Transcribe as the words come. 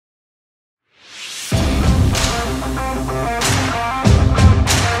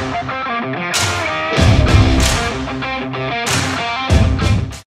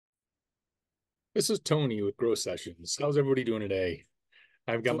This is Tony with Grow Sessions. How's everybody doing today?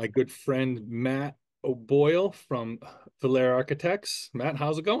 I've got Do- my good friend Matt O'Boyle from VALERE Architects. Matt,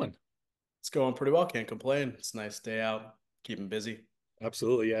 how's it going? It's going pretty well. Can't complain. It's a nice day out. Keeping busy.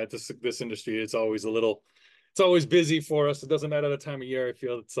 Absolutely, yeah. This industry, it's always busy for us. It doesn't matter the time of year. I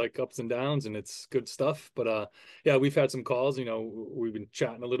feel it's like ups and downs, and it's good stuff. But yeah, we've had some calls. We've been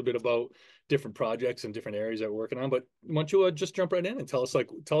chatting a little bit about different projects and different areas that we're working on. But why don't you just jump right in and tell us a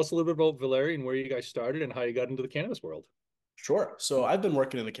little bit about VALERE and where you guys started and how you got into the cannabis world. Sure. So I've been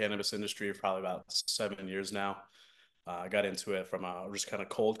working in the cannabis industry for probably about 7 years now. I got into it from a just kind of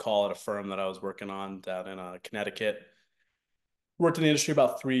cold call at a firm that I was working on down in Connecticut. Worked in the industry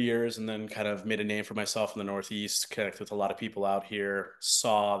about 3 years and then kind of made a name for myself in the Northeast, connected with a lot of people out here,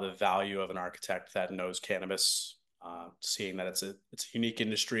 saw the value of an architect that knows cannabis, seeing that it's a unique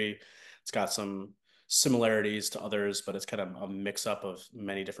industry. It's got some similarities to others, but it's kind of a mix up of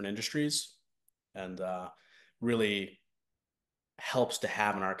many different industries and really helps to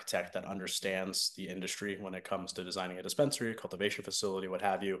have an architect that understands the industry when it comes to designing a dispensary, cultivation facility, what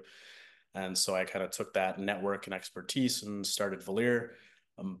have you. And so I kind of took that network and expertise and started VALERE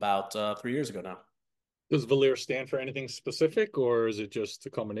about 3 years ago now. Does VALERE stand for anything specific, or is it just a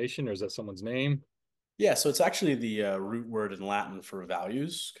combination, or is that someone's name? Yeah, so it's actually the root word in Latin for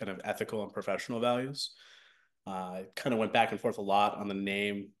values, kind of ethical and professional values. I kind of went back and forth a lot on the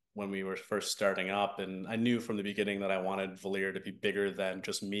name when we were first starting up, and I knew from the beginning that I wanted VALERE to be bigger than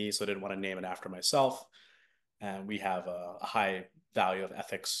just me, so I didn't want to name it after myself. And we have a high value of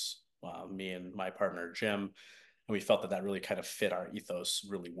ethics, me and my partner Jim, and we felt that that really kind of fit our ethos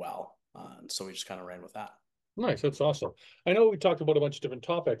really well, and so we just kind of ran with that. Nice, that's awesome. I know we talked about a bunch of different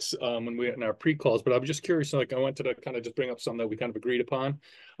topics when we in our pre-calls, but I was just curious. Like, I wanted to kind of just bring up something that we kind of agreed upon.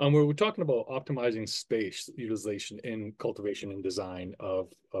 Where we're talking about optimizing space utilization in cultivation and design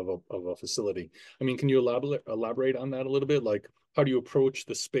of a facility. I mean, can you elaborate on that a little bit? Like, how do you approach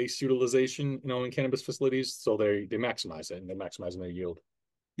the space utilization, in cannabis facilities so they maximize it and they're maximizing their yield?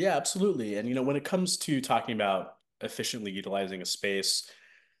 Yeah, absolutely. And when it comes to talking about efficiently utilizing a space,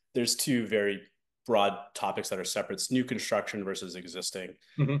 there's two very broad topics that are separate. It's new construction versus existing.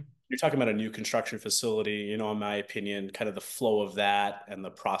 Hmm. You're talking about a new construction facility, in my opinion, kind of the flow of that and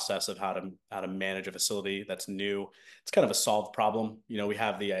the process of how to manage a facility that's new. It's kind of a solved problem. We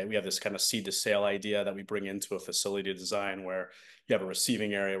have this kind of seed to sale idea that we bring into a facility design where you have a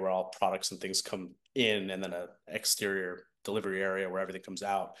receiving area where all products and things come in, and then an exterior delivery area where everything comes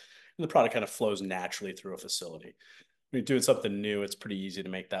out. And the product kind of flows naturally through a facility. When you're doing something new, it's pretty easy to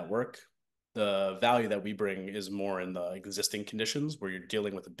make that work. The value that we bring is more in the existing conditions where you're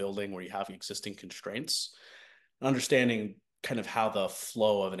dealing with a building where you have existing constraints, understanding kind of how the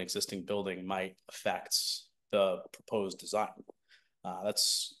flow of an existing building might affect the proposed design.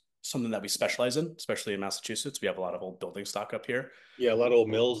 That's something that we specialize in, especially in Massachusetts. We have a lot of old building stock up here. Yeah, a lot of old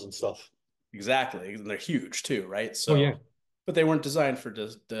mills and stuff. Exactly. And they're huge too, right? Oh yeah. But they weren't designed for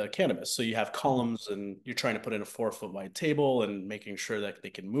the cannabis. So you have columns and you're trying to put in a 4 foot wide table and making sure that they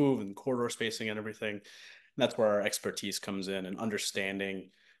can move and corridor spacing and everything. And that's where our expertise comes in and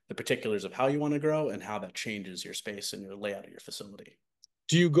understanding the particulars of how you want to grow and how that changes your space and your layout of your facility.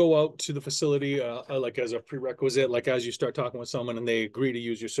 Do you go out to the facility like as a prerequisite, like as you start talking with someone and they agree to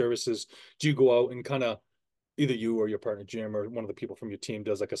use your services, do you go out and kind of either you or your partner Jim or one of the people from your team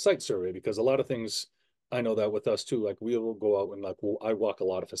does like a site survey? Because a lot of things I know that with us too, like we will go out and I walk a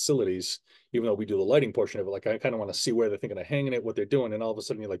lot of facilities, even though we do the lighting portion of it. Like I kind of want to see where they're thinking of hanging it, what they're doing, and all of a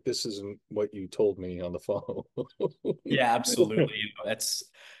sudden you're like, this isn't what you told me on the phone. Yeah, absolutely.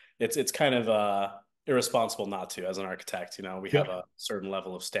 It's kind of irresponsible not to as an architect. We have Yep. a certain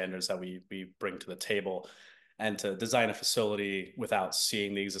level of standards that we bring to the table. And to design a facility without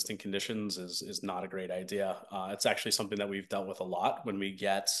seeing the existing conditions is not a great idea. It's actually something that we've dealt with a lot when we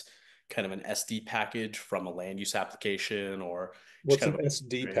get kind of an SD package from a land use application or just What's kind of an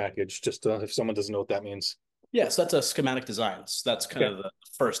SD a package? Just if someone doesn't know what that means. yes, that's a schematic design. So that's kind Okay. of the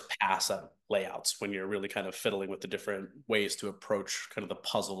first pass at layouts when you're really kind of fiddling with the different ways to approach kind of the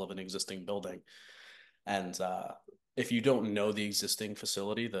puzzle of an existing building. And if you don't know the existing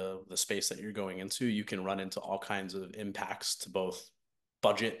facility, the space that you're going into, you can run into all kinds of impacts to both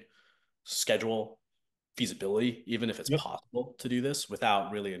budget, schedule, feasibility, even if it's Yep. possible to do this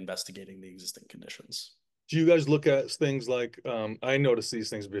without really investigating the existing conditions. Do you guys look at things like I notice these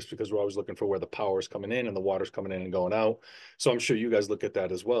things just because we're always looking for where the power is coming in and the water's coming in and going out. So I'm sure you guys look at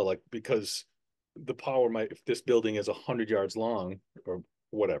that as well, like because the power might if this building is 100 yards long or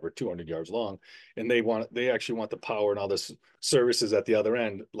whatever 200 yards long, and they actually want the power and all this services at the other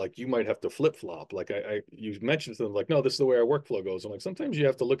end. Like you might have to flip flop. Like you mentioned to them like, no, this is the way our workflow goes. I'm like, sometimes you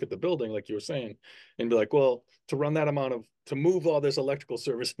have to look at the building like you were saying and be like, well, to run that amount of to move all this electrical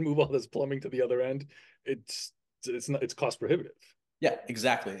service and move all this plumbing to the other end, it's cost prohibitive. Yeah,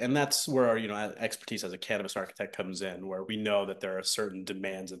 exactly. And that's where our, expertise as a cannabis architect comes in, where we know that there are certain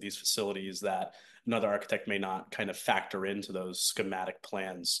demands of these facilities that another architect may not kind of factor into those schematic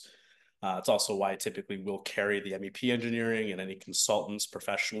plans. It's also why typically we'll carry the MEP engineering and any consultants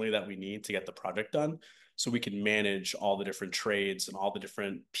professionally that we need to get the project done. So we can manage all the different trades and all the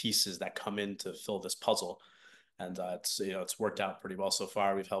different pieces that come in to fill this puzzle. And it's worked out pretty well so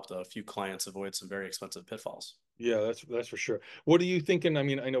far. We've helped a few clients avoid some very expensive pitfalls. Yeah, that's for sure. What are you thinking? I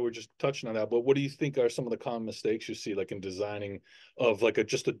mean, I know we're just touching on that, but what do you think are some of the common mistakes you see, like in designing of like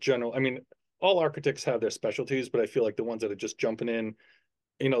just a general? I mean, all architects have their specialties, but I feel like the ones that are just jumping in,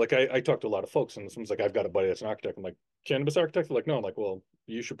 like I talk to a lot of folks, and someone's like, I've got a buddy that's an architect. I'm like, cannabis architect? They're like, no. I'm like, well,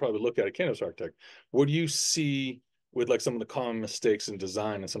 you should probably look at a cannabis architect. What do you see with like some of the common mistakes in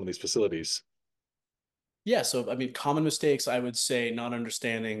design in some of these facilities? Yeah, so I mean, common mistakes, I would say not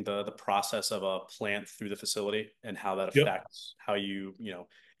understanding the process of a plant through the facility and how that Yep. affects how you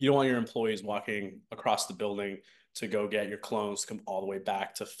don't want your employees walking across the building to go get your clones to come all the way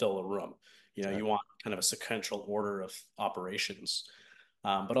back to fill a room. You Exactly. want kind of a sequential order of operations,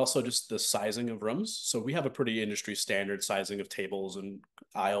 but also just the sizing of rooms. So we have a pretty industry standard sizing of tables and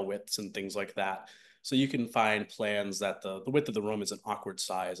aisle widths and things like that. So you can find plans that the width of the room is an awkward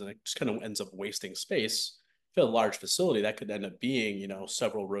size and it just kind of ends up wasting space. For a large facility, that could end up being,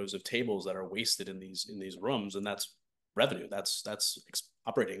 several rows of tables that are wasted in these rooms, and that's revenue. That's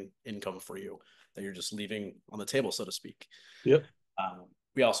operating income for you that you're just leaving on the table, so to speak. Yep.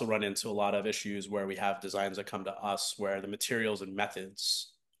 We also run into a lot of issues where we have designs that come to us where the materials and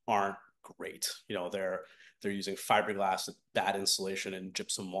methods aren't great. They're using fiberglass, bad insulation, and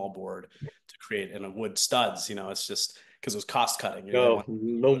gypsum wallboard to create and a wood studs. It's just because it was cost cutting. They No, want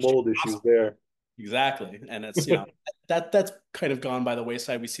no as cheap mold as issues possible. there. Exactly. And it's, that's kind of gone by the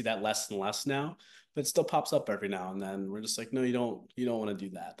wayside. We see that less and less now, but it still pops up every now and then. We're just like, no, you don't want to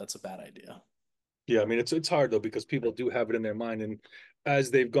do that. That's a bad idea. Yeah, I mean it's hard though because people do have it in their mind, and as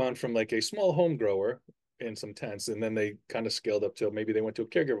they've gone from like a small home grower in some tents, and then they kind of scaled up to maybe they went to a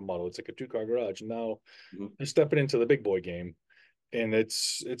caregiver model. It's like a two-car garage, and now Mhm. they're stepping into the big boy game, and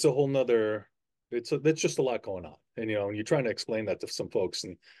it's a whole nother. It's just a lot going on, and and you're trying to explain that to some folks,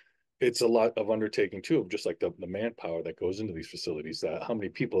 and it's a lot of undertaking too, of just like the manpower that goes into these facilities. That how many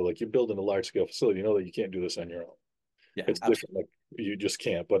people like you're building a large scale facility, you know that you can't do this on your own. Yeah, It's different, absolutely. like you just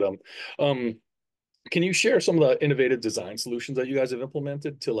can't. But um can you share some of the innovative design solutions that you guys have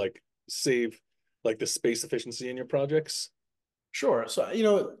implemented to like save like the space efficiency in your projects? Sure. So,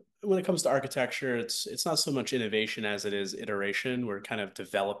 when it comes to architecture, it's not so much innovation as it is iteration. We're kind of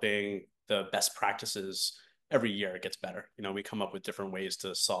developing the best practices every year. It gets better. We come up with different ways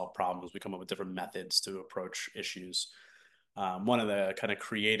to solve problems. We come up with different methods to approach issues. One of the kind of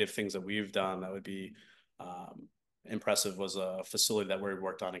creative things that we've done that would be um, impressive was a facility that we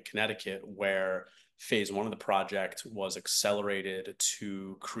worked on in Connecticut where phase one of the project was accelerated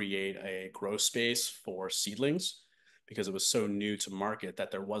to create a grow space for seedlings because it was so new to market that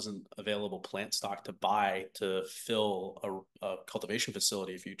there wasn't available plant stock to buy to fill a cultivation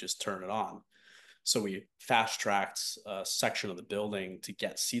facility if you just turn it on. So we fast tracked a section of the building to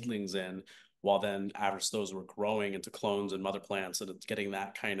get seedlings in, while then as those were growing into clones and mother plants and getting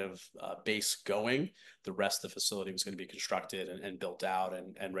that kind of base going, the rest of the facility was going to be constructed and built out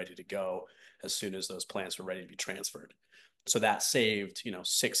and ready to go as soon as those plants were ready to be transferred. So that saved,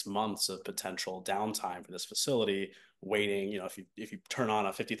 6 months of potential downtime for this facility waiting. If you turn on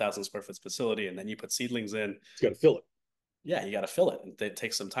a 50,000 square foot facility and then you put seedlings in, It's got to fill it. yeah, you got to fill it. It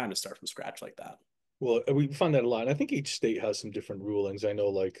takes some time to start from scratch like that. Well, we find that a lot. And I think each state has some different rulings. I know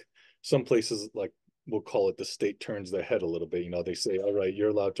like some places like we'll call it the state turns their head a little bit. They say, all right, you're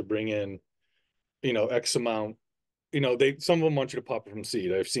allowed to bring in, X amount. They some of them want you to pop it from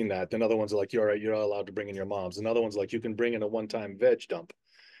seed. I've seen that. Then other ones are like, you're all right, you're not allowed to bring in your moms. Another one's like you can bring in a one-time veg dump.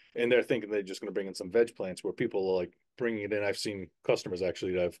 And they're thinking they're just going to bring in some veg plants where people are like bringing it in. I've seen customers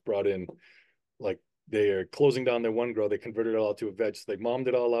actually that have brought in like they are closing down their one grow. They converted it all to a veg. So they mommed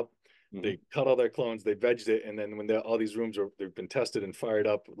it all up. Mm-hmm. They cut all their clones. They vegged it, and then when all these rooms they've been tested and fired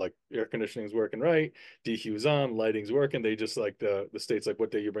up, like air conditioning's working right, DQ's on, lighting's working. They just like the state's like,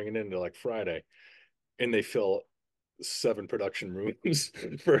 what day you bringing in? They're like Friday, and they fill 7 production rooms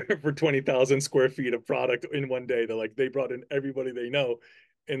for 20,000 square feet of product in one day. They brought in everybody they know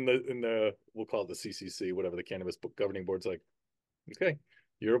in the we'll call it the CCC, whatever the cannabis book governing board's like, okay,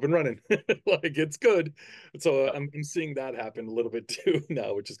 you're up and running. Like it's good. So Yep. I'm seeing that happen a little bit too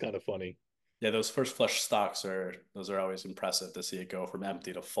now, which is kind of funny. Yeah, those first flush stocks are those are always impressive to see it go from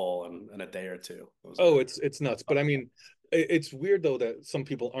empty to full in a day or two. Those Oh, are it's nuts. But I mean, it's weird though that some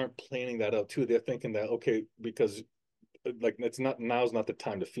people aren't planning that out too. They're thinking that okay, because like it's not now's not the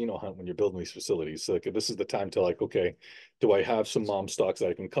time to pheno hunt when you're building these facilities. So like this is the time to like, okay, do I have some mom stocks that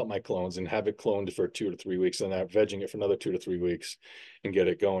I can cut my clones and have it cloned for 2 to 3 weeks and then vegging it for another 2 to 3 weeks and get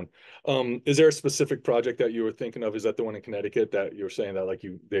it going. Is there a specific project that you were thinking of? Is that the one in Connecticut that you were saying that like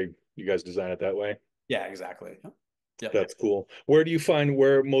you guys design it that way? yeah, exactly. Yep. Yep. That's cool. Where do you find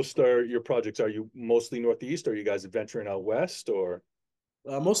where most are your projects? Are you mostly Northeast? Or are you guys adventuring out west or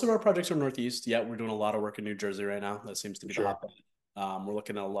Most of our projects are Northeast. Yeah, we're doing a lot of work in New Jersey right now. That seems to for be the sure? hotbed. We're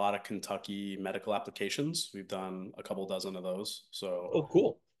looking at a lot of Kentucky medical applications. We've done a couple dozen of those. So Oh,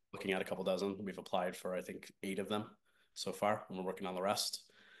 cool. looking at a couple dozen. We've applied for, I think, 8 of them so far, and we're working on the rest.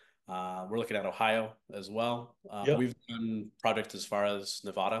 We're looking at Ohio as well. But Yeah. we've done projects as far as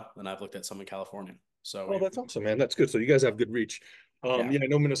Nevada, and I've looked at some in California. So Oh, we've, that's awesome, man. That's good. So you guys have good reach. yeah, Yeah, I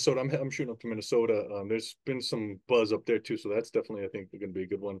know Minnesota. I'm shooting up to Minnesota. There's been some buzz up there too, so that's definitely I think going to be a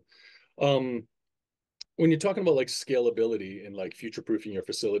good one. Um, when you're talking about like scalability and like future-proofing your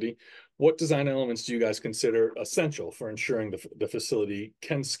facility, what design elements do you guys consider essential for ensuring the facility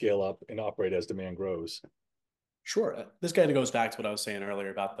can scale up and operate as demand grows? sure. This kind of goes back to what I was saying earlier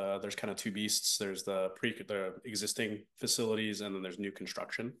about there's kind of two beasts. There's the existing facilities, and then there's new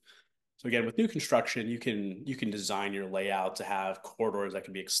construction. So again, with new construction, you can design your layout to have corridors that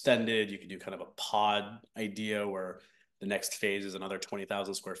can be extended. You can do kind of a pod idea where the next phase is another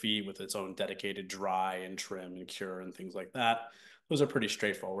 20,000 square feet with its own dedicated dry and trim and cure and things like that. Those are pretty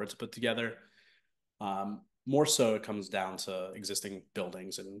straightforward to put together. More so, it comes down to existing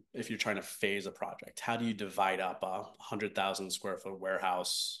buildings. And if you're trying to phase a project, how do you divide up a 100,000 square foot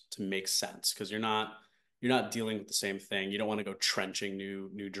warehouse to make sense? Because you're not dealing with the same thing. You don't want to go trenching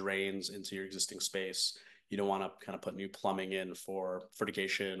new drains into your existing space. You don't want to kind of put new plumbing in for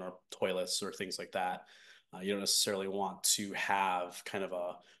fertigation or toilets or things like that. You don't necessarily want to have kind of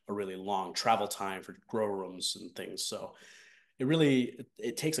a really long travel time for grow rooms and things. So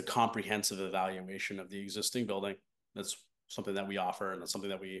it takes a comprehensive evaluation of the existing building. That's something that we offer, and that's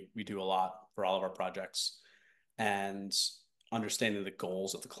something that we do a lot for all of our projects, and understanding the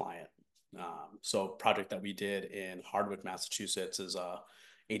goals of the client. So project that we did in Hardwick, Massachusetts is a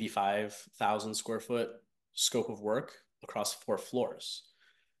 85,000 square foot scope of work across 4 floors.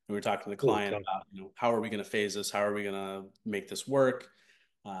 And we were talking to the Holy client cow. about, how are we going to phase this? How are we going to make this work?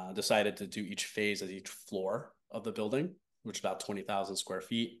 Decided to do each phase as each floor of the building, which is about 20,000 square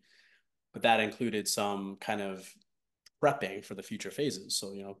feet. But that included some kind of prepping for the future phases.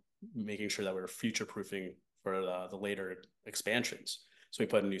 So, making sure that we are future proofing for the later expansions. So we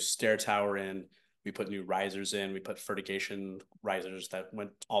put a new stair tower in, we put new risers in, we put fertigation risers that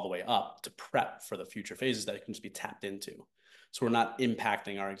went all the way up to prep for the future phases that can just be tapped into. So we're not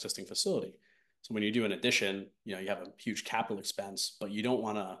impacting our existing facility. So when you do an addition, you have a huge capital expense, but you don't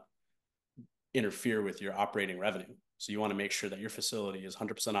want to interfere with your operating revenue. So you want to make sure that your facility is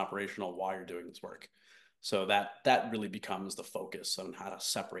 100% operational while you're doing this work. So that really becomes the focus on how to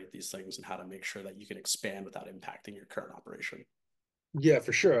separate these things and how to make sure that you can expand without impacting your current operation. Yeah,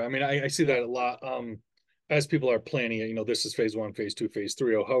 for sure. I mean, I see that a lot. As people are planning it, this is phase one, phase two, phase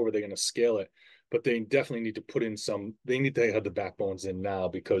three, or however they're going to scale it. But they definitely need to put in they need to have the backbones in now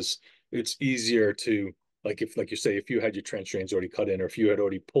because it's easier to, like you say, if you had your trench drains already cut in, or if you had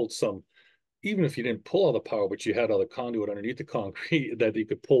already pulled some, even if you didn't pull all the power, but you had all the conduit underneath the concrete that you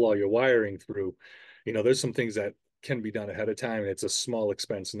could pull all your wiring through, there's some things that can be done ahead of time. And it's a small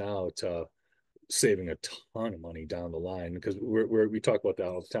expense now to saving a ton of money down the line because we talk about that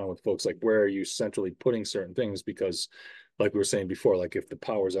all the time with folks like where are you centrally putting certain things because like we were saying before like if the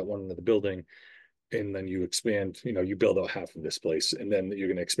power's at one end of the building and then you expand you build out half of this place and then you're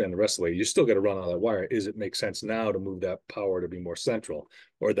going to expand the rest of the way you still got to run all that wire is it make sense now to move that power to be more central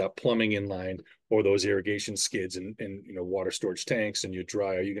or that plumbing in line or those irrigation skids and water storage tanks and your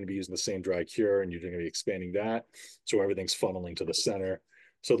dry are you going to be using the same dry cure and you're going to be expanding that so everything's funneling to the center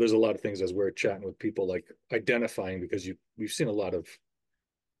so there's a lot of things as we're chatting with people like identifying because we've seen a lot of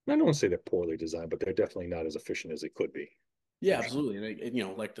I don't want to say they're poorly designed but they're definitely not as efficient as they could be Yeah, for sure. absolutely.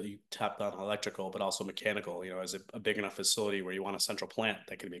 And like you tapped on electrical, but also mechanical, as a big enough facility where you want a central plant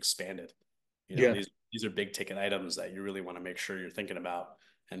that can be expanded. Yeah. These are big ticket items that you really want to make sure you're thinking about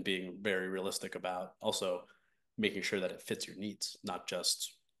and being very realistic about. Also making sure that it fits your needs, not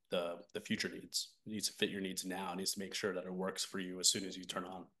just the future needs. It needs to fit your needs now. It needs to make sure that it works for you as soon as you turn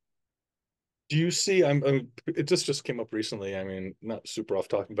on. Do you see, it just came up recently. I mean, not super off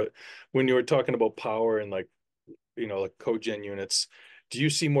talking, but when you were talking about power and like, like cogen units, do you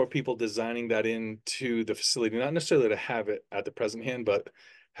see more people designing that into the facility? Not necessarily to have it at the present hand, but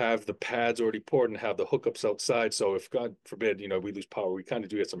have the pads already poured and have the hookups outside. So if God forbid, we lose power, we kind of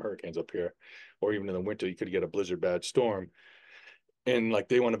do get some hurricanes up here, or even in the winter, you could get a blizzard bad storm. And like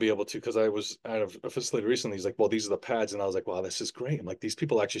they want to be able to, because I was out of a facility recently. He's like, well, these are the pads. And I was like, wow, this is great. I'm like, these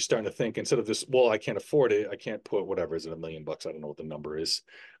people actually starting to think instead of this, well, I can't afford it. I can't put whatever is it, $1 million. I don't know what the number is.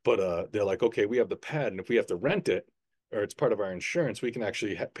 But they're like, okay, we have the pad. And if we have to rent it or it's part of our insurance, we can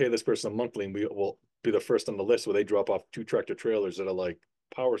actually pay this person monthly and we will be the first on the list where they drop off 2 tractor trailers that are like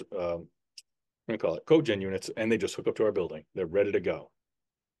power, what do you call it, cogen units, and they just hook up to our building. They're ready to go.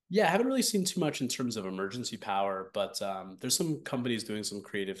 Yeah, I haven't really seen too much in terms of emergency power, but there's some companies doing some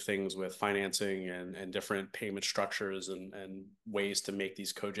creative things with financing and different payment structures and ways to make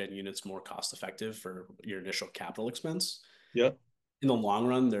these cogen units more cost effective for your initial capital expense. Yeah. In the long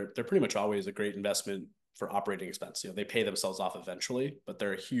run, they're pretty much always a great investment for operating expense. They pay themselves off eventually, but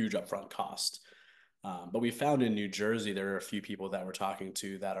they're a huge upfront cost. But we found in New Jersey, there are a few people that we're talking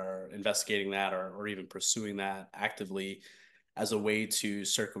to that are investigating that or even pursuing that actively as a way to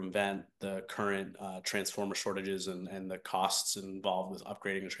circumvent the current transformer shortages and the costs involved with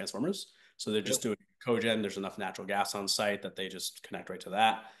upgrading the transformers. So they're just Yep. doing cogen. There's enough natural gas on site that they just connect right to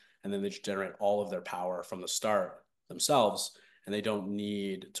that. And then they just generate all of their power from the start themselves. And they don't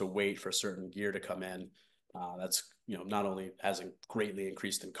need to wait for certain gear to come in. That's not only has greatly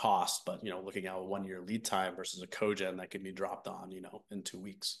increased in cost, but looking at a 1 year lead time versus a cogen that can be dropped on in 2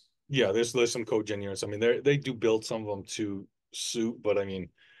 weeks. Yeah, there's some cogen units. I mean, they do build some of them to suit, but I mean,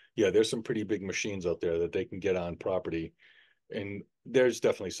 yeah, there's some pretty big machines out there that they can get on property, and there's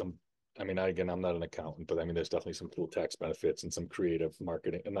definitely some. I mean, again, I'm not an accountant, but I mean, there's definitely some cool tax benefits and some creative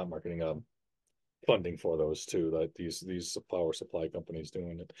marketing, and not marketing, funding for those too. That these power supply companies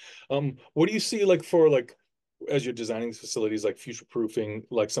doing it. What do you see like for like as you're designing these facilities, like future proofing,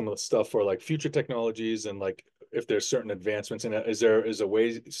 like some of the stuff for like future technologies and like if there's certain advancements in it, is there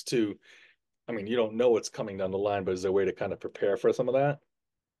ways to, I mean, you don't know what's coming down the line, but is there a way to kind of prepare for some of that?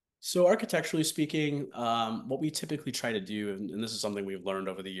 So architecturally speaking, what we typically try to do, and this is something we've learned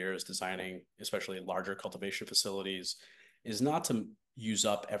over the years designing, especially larger cultivation facilities, is not to use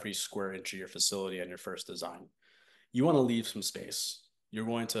up every square inch of your facility on your first design. You want to leave some space. You're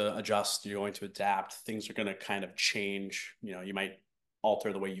going to adjust, you're going to adapt. Things are going to kind of change. You might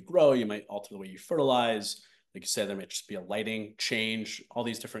alter the way you grow, you might alter the way you fertilize. Like you said, there might just be a lighting change, all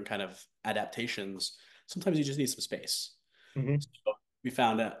these different kind of adaptations. Sometimes you just need some space. Hmm. So we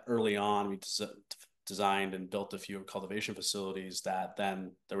found that early on, we designed and built a few cultivation facilities that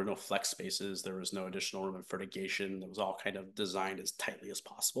then there were no flex spaces, there was no additional room and fertigation. It was all kind of designed as tightly as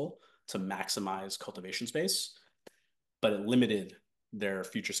possible to maximize cultivation space, but it limited their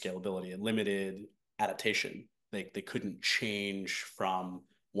future scalability. It limited adaptation. They couldn't change from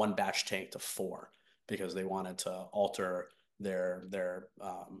one batch tank to four because they wanted to alter their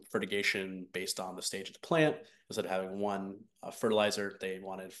fertigation based on the stage of the plant. Instead of having one fertilizer, they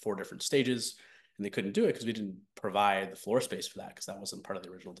wanted four different stages, and they couldn't do it because we didn't provide the floor space for that because that wasn't part of the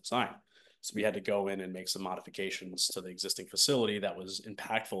original design. So we had to go in and make some modifications to the existing facility that was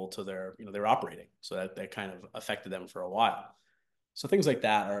impactful to their operating. So that kind of affected them for a while. So things like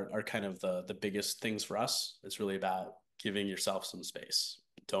that are kind of the biggest things for us. It's really about giving yourself some space.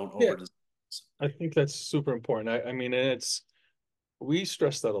 Don't Yeah, over design. I think that's super important. I mean, and we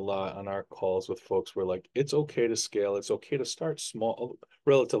stress that a lot on our calls with folks. We're like, it's okay to scale. It's okay to start small,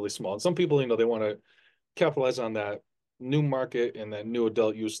 relatively small. And some people, they want to capitalize on that new market and that new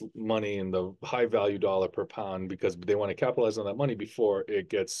adult use money and the high value dollar per pound because they want to capitalize on that money before it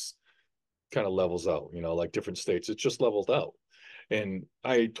gets kind of levels out, like different states, it's just leveled out. And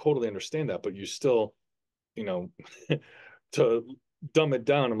I totally understand that, but you still, you know, to dumb it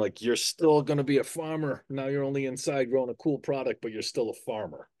down, I'm like, you're still going to be a farmer. Now you're only inside growing a cool product, but you're still a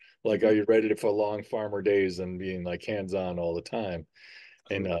farmer. Like, are Mhm. you ready for long farmer days and being like hands on all the time?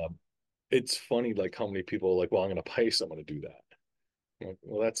 And it's funny, like how many people are like, well, I'm going to pay someone to do that. I'm like,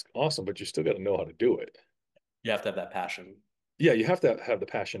 well, that's awesome, but you still got to know how to do it. You have to have that passion. Yeah, you have to have the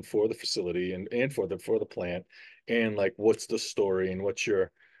passion for the facility and for the plant and like what's the story and what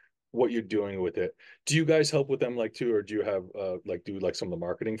you're doing with it. Do you guys help with them like too, or do you have like do like some of the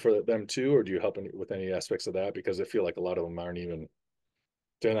marketing for them too, or do you help with any aspects of that? Because I feel like a lot of them aren't even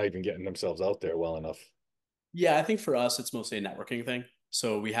they're not even getting themselves out there well enough. Yeah, I think for us, it's mostly a networking thing.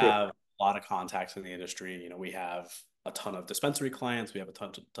 So we Good. have a lot of contacts in the industry. We have a ton of dispensary clients. We have a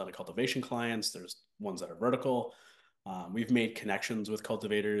ton of cultivation clients. There's ones that are vertical. We've made connections with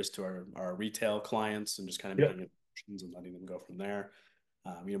cultivators to our retail clients and just kind of Yeah. making connections and letting them go from there.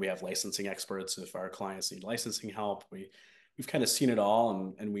 We have licensing experts. If our clients need licensing help, we've kind of seen it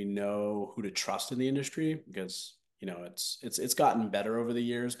all, and we know who to trust in the industry because it's gotten better over the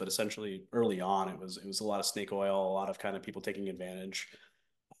years, but essentially early on it was a lot of snake oil, a lot of kind of people taking advantage.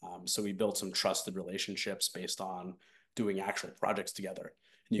 So we built some trusted relationships based on doing actual projects together.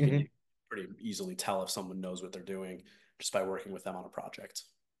 And you can Hmm. pretty easily tell if someone knows what they're doing just by working with them on a project.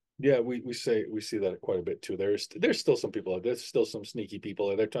 Yeah, we see that quite a bit too. There's still some people, there's still some sneaky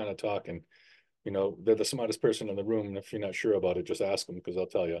people. They're trying to talk, and they're the smartest person in the room. And if you're not sure about it, just ask them, because they'll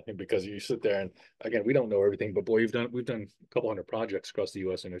tell you. Because you sit there, and again, we don't know everything, but boy, we've done a couple hundred projects across the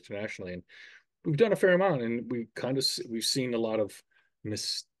U.S. and internationally, and we've done a fair amount, and we've seen a lot of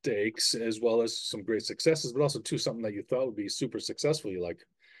mistakes as well as some great successes, but also too something that you thought would be super successful. You're like,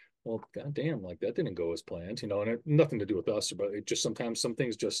 well, goddamn, like that didn't go as planned, and nothing to do with us, but it just sometimes some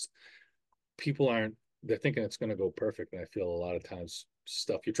things just people aren't they're thinking it's going to go perfect. And I feel a lot of times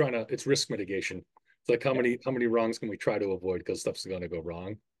stuff it's risk mitigation. It's like Yeah, how many wrongs can we try to avoid because stuff's going to go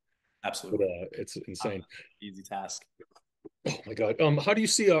wrong. But absolutely. it's Not insane. an easy task. Oh my god. How do you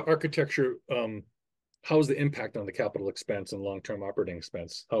see architecture? How's the impact on the capital expense and long-term operating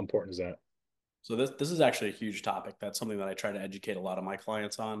expense? How important is that? So this is actually a huge topic. That's something that I try to educate a lot of my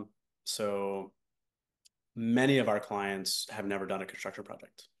clients on. So many of our clients have never done a construction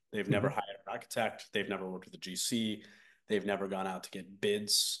project. They've never Mhm. hired an architect. They've never worked with a GC. They've never gone out to get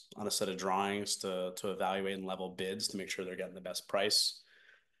bids on a set of drawings to evaluate and level bids to make sure they're getting the best price.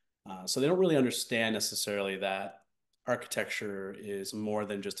 So they don't really understand necessarily that architecture is more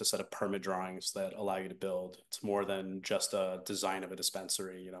than just a set of permit drawings that allow you to build. It's more than just a design of a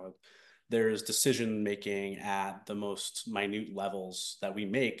dispensary. There's decision making at the most minute levels that we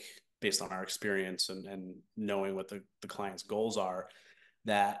make based on our experience and knowing what the client's goals are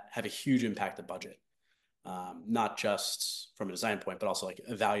that have a huge impact to budget. Not just from a design point, but also like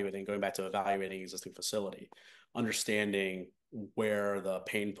going back to evaluating existing facility, understanding where the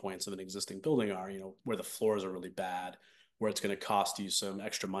pain points of an existing building are, where the floors are really bad, where it's going to cost you some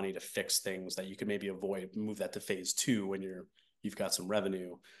extra money to fix things that you could maybe avoid, move that to phase two when you've got some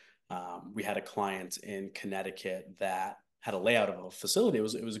revenue. We had a client in Connecticut that had a layout of a facility. It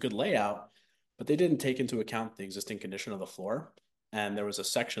was a good layout, but they didn't take into account the existing condition of the floor. And there was a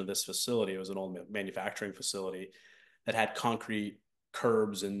section of this facility, it was an old manufacturing facility, that had concrete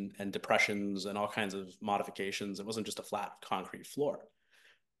curbs and depressions and all kinds of modifications. It wasn't just a flat concrete floor.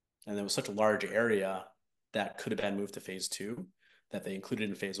 And there was such a large area that could have been moved to phase two that they included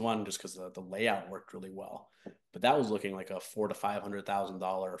in phase one just because the layout worked really well. But that was looking like a $400,000 to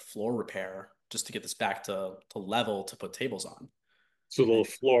 $500,000 floor repair just to get this back to level to put tables on. So the And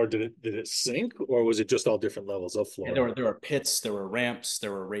floor, did it sink, or was it just all different levels of yeah, floor? there were pits, there were ramps,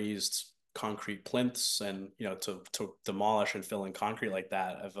 there were raised concrete plinths, and to demolish and fill in concrete like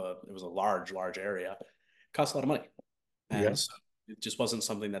that it was a large area. It cost a lot of money, Yeah. and so it just wasn't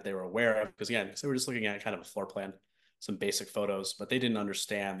something that they were aware of because again, they were just looking at kind of a floor plan, some basic photos, but they didn't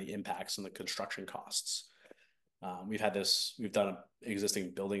understand the impacts and the construction costs. We've done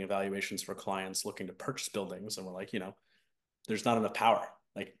existing building evaluations for clients looking to purchase buildings, and we're like, there's not enough power.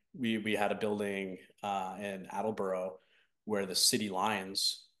 Like we had a building in Attleboro where the city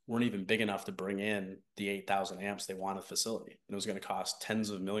lines weren't even big enough to bring in the 8,000 amps they wanted the facility. And it was going to cost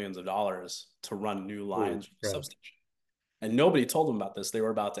tens of millions of dollars to run new Holy lines from the crap. substation. And nobody told them about this. They were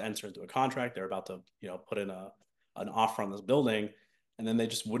about to enter into a contract. They were about to, put in an offer on this building, and then they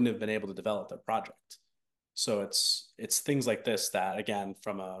just wouldn't have been able to develop their project. So it's things like this that, again,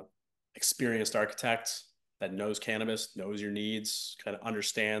 from a experienced architect that knows cannabis, knows your needs, kind of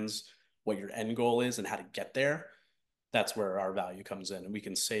understands what your end goal is and how to get there. That's where our value comes in, and we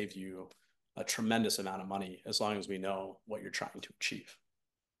can save you a tremendous amount of money as long as we know what you're trying to achieve.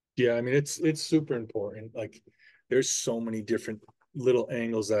 Yeah, I mean it's super important. Like there's so many different little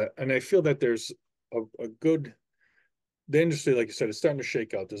angles and I feel that there's a good the industry, like you said, is starting to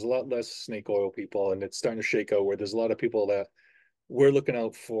shake out. There's a lot less snake oil people, and it's starting to shake out where there's a lot of people that we're looking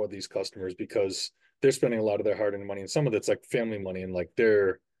out for these customers because they're spending a lot of their hard-earned money, and some of it's like family money, and like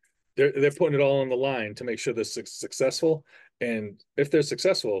they're putting it all on the line to make sure they're successful. And if they're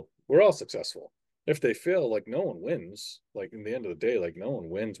successful, we're all successful. If they fail, like no one wins. Like in the end of the day, like no one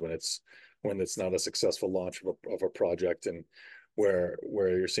wins when it's not a successful launch of a project and where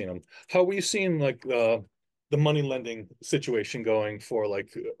you're seeing them. How were you seeing like the money lending situation going for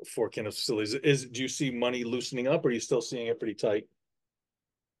for cannabis facilities? Do you see money loosening up, or are you still seeing it pretty tight?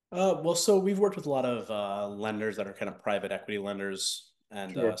 Well, so we've worked with a lot of lenders that are kind of private equity lenders.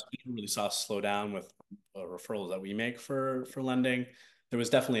 And Sure. so we really saw a slowdown with referrals that we make for lending. There was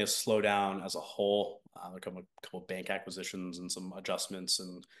definitely a slowdown as a whole, like a couple bank acquisitions and some adjustments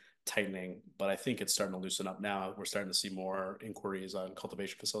and tightening. But I think it's starting to loosen up now. We're starting to see more inquiries on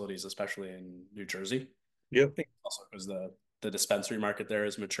cultivation facilities, especially in New Jersey. I Yep. think also because the dispensary market there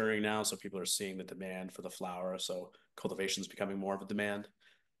is maturing now, so people are seeing the demand for the flower. So cultivation is becoming more of a demand.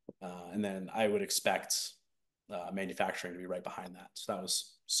 And then I would expect manufacturing to be right behind that. So that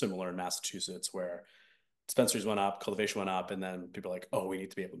was similar in Massachusetts, where dispensaries went up, cultivation went up, and then people are like, oh, we need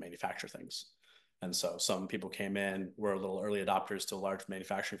to be able to manufacture things. And so some people came in, were a little early adopters to large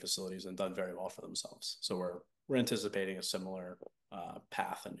manufacturing facilities and done very well for themselves. So we're anticipating a similar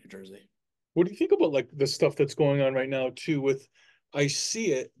path in New Jersey. What do you think about like the stuff that's going on right now too with I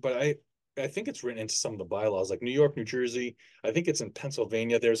see it, but I think it's written into some of the bylaws, like New York, New Jersey. I think it's in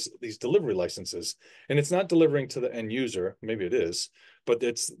Pennsylvania. There's these delivery licenses, and it's not delivering to the end user. Maybe it is, but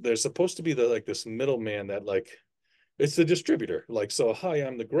it's there's supposed to be the like this middleman that like it's the distributor. Like, so hi,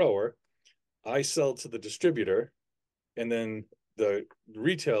 I'm the grower. I sell to the distributor, and then the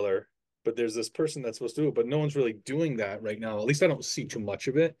retailer, but there's this person that's supposed to do it, but no one's really doing that right now. At least I don't see too much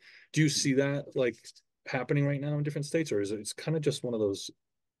of it. Do you see that like happening right now in different states, or is it it's kind of just one of those,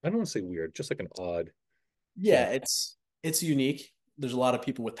 I don't want to say weird, just like an odd thing? Yeah, it's unique. There's a lot of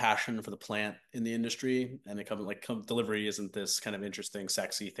people with passion for the plant in the industry, and they come delivery isn't this kind of interesting,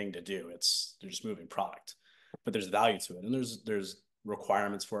 sexy thing to do. It's they're just moving product, but there's value to it, and there's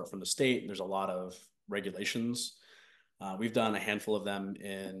requirements for it from the state. There's a lot of regulations. We've done a handful of them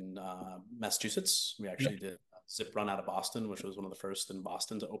in Massachusetts. We Yeah. actually did Zip Run out of Boston, which was one of the first in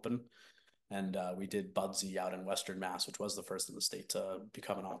Boston to open. And we did Budsy out in Western Mass, which was the first in the state to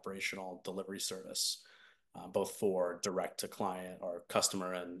become an operational delivery service, both for direct to client or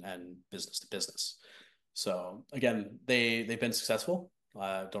customer and business to business. So again, they've been successful.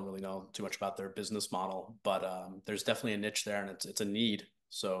 I don't really know too much about their business model, but there's definitely a niche there, and it's a need.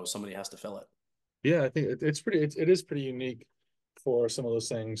 So somebody has to fill it. Yeah, I think it's pretty, it is pretty unique for some of those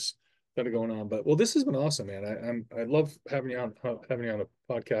things that are going on. But well, this has been awesome, man. I love having you on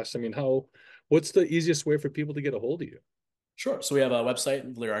a podcast. I mean, what's the easiest way for people to get a hold of you? Sure. So we have a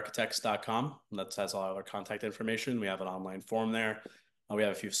website, valerearchitects.com. That has all our contact information. We have an online form there. We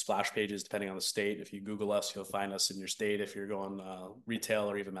have a few splash pages depending on the state. If you Google us, you'll find us in your state. If you're going retail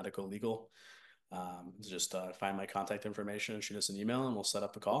or even medical legal, just find my contact information and shoot us an email, and we'll set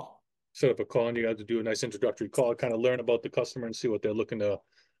up a call. Set up a call and you have to do a nice introductory call, kind of learn about the customer and see what they're looking to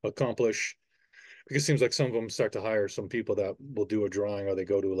accomplish. Because it seems like some of them start to hire some people that will do a drawing, or they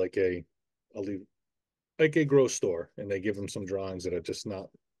go to like I'll leave like a grow store and they give them some drawings that are just not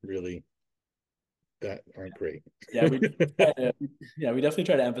really that aren't great. Yeah, we definitely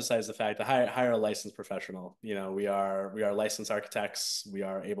try to emphasize the fact that hire a licensed professional. We are licensed architects. We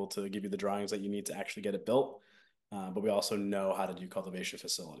are able to give you the drawings that you need to actually get it built. But we also know how to do cultivation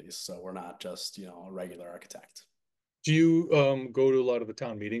facilities. So we're not just, a regular architect. Do you go to a lot of the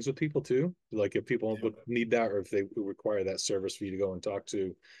town meetings with people too? Like if people would need that, or if they require that service for you to go and talk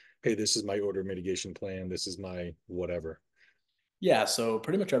to, hey, this is my odor mitigation plan, this is my whatever. Yeah, so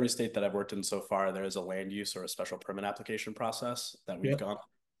pretty much every state that I've worked in so far, there is a land use or a special permit application process that we've Yeah.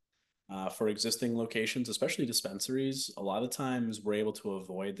 gone for existing locations, especially dispensaries. A lot of times we're able to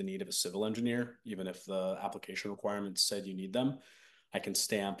avoid the need of a civil engineer, even if the application requirements said you need them. I can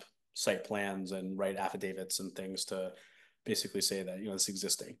stamp site plans and write affidavits and things to basically say that, it's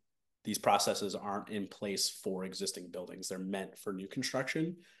existing. These processes aren't in place for existing buildings. They're meant for new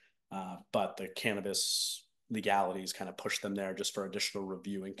construction, but the cannabis legalities kind of push them there just for additional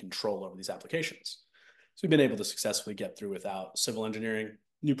review and control over these applications. So we've been able to successfully get through without civil engineering.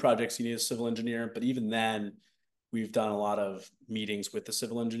 New projects, you need a civil engineer, but even then, we've done a lot of meetings with the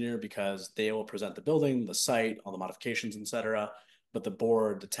civil engineer because they will present the building, the site, all the modifications, etc. But the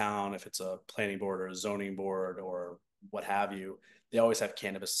board, the town, if it's a planning board or a zoning board or what have you, they always have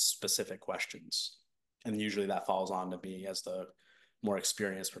cannabis specific questions. And usually that falls on to me as the more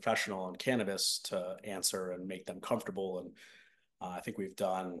experienced professional in cannabis to answer and make them comfortable. And I think we've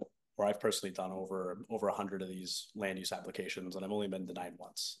done, or I've personally done over 100 of these land use applications, and I've only been denied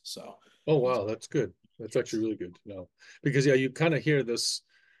once. So, Oh wow, that's good. That's actually really good to know. Because yeah, you kind of hear this,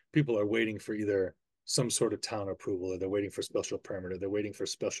 people are waiting for either some sort of town approval, or they're waiting for special permit, or they're waiting for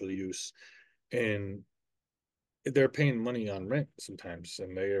special use. And they're paying money on rent sometimes,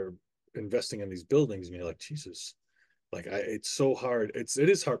 and they are investing in these buildings, and you're like, Jesus, like it's so hard. It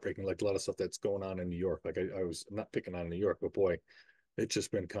is heartbreaking, like a lot of stuff that's going on in New York. Like I was not picking on New York, but boy, it's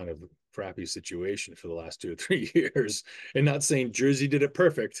just been kind of a crappy situation for the last 2 or 3 years. And not saying Jersey did it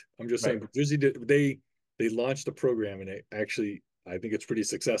perfect. I'm just right. saying Jersey did, they launched a program, and it actually I think it's pretty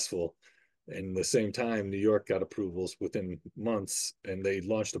successful. And the same time, New York got approvals within months, and they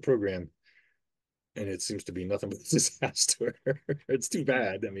launched the program, and it seems to be nothing but disaster. It's too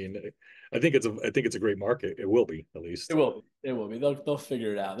bad. I mean, I think it's a great market. It will be, at It least. will be. It will be. They'll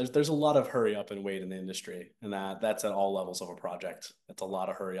figure it out. There's a lot of hurry up and wait in the industry, and that's at all levels of a project. That's a lot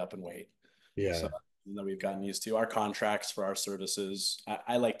of hurry up and wait. So Yeah. that we've gotten used to. Our contracts for our services,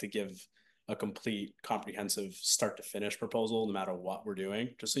 I like to give a complete, comprehensive start to finish proposal, no matter what we're doing,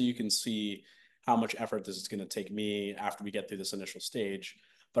 just so you can see how much effort this is going to take me after we get through this initial stage.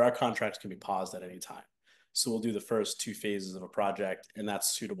 But our contracts can be paused at any time. So we'll do the first two phases of a project, and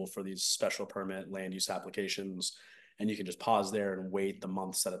that's suitable for these special permit land use applications. And you can just pause there and wait the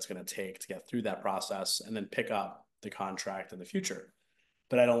months that it's going to take to get through that process and then pick up the contract in the future.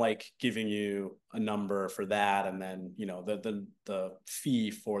 But I don't like giving you a number for that, and then the fee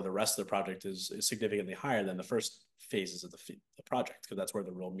for the rest of the project is significantly higher than the first phases of the project, because that's where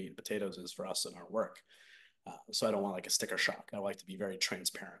the real meat and potatoes is for us in our work. So I don't want like a sticker shock. I like to be very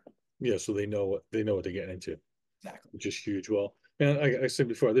transparent. Yeah. So they know what they're getting into, Exactly. which is huge. Well, man, I said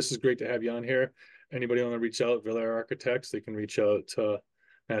before, this is great to have you on here. Anybody want to reach out, VALERE Architects, they can reach out to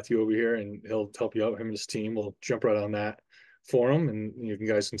Matthew over here, and he'll help you out. Him and his team will jump right on that for him, and you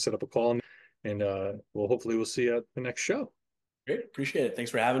guys can set up a call, and we'll hopefully we'll see you at the next show. Great. Appreciate it. Thanks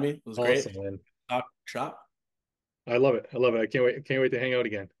for having me. It was great. Awesome, man. Talk shop. I love it. I love it. I can't wait. I can't wait to hang out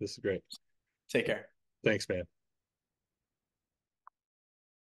again. This is great. Take care. Thanks, man.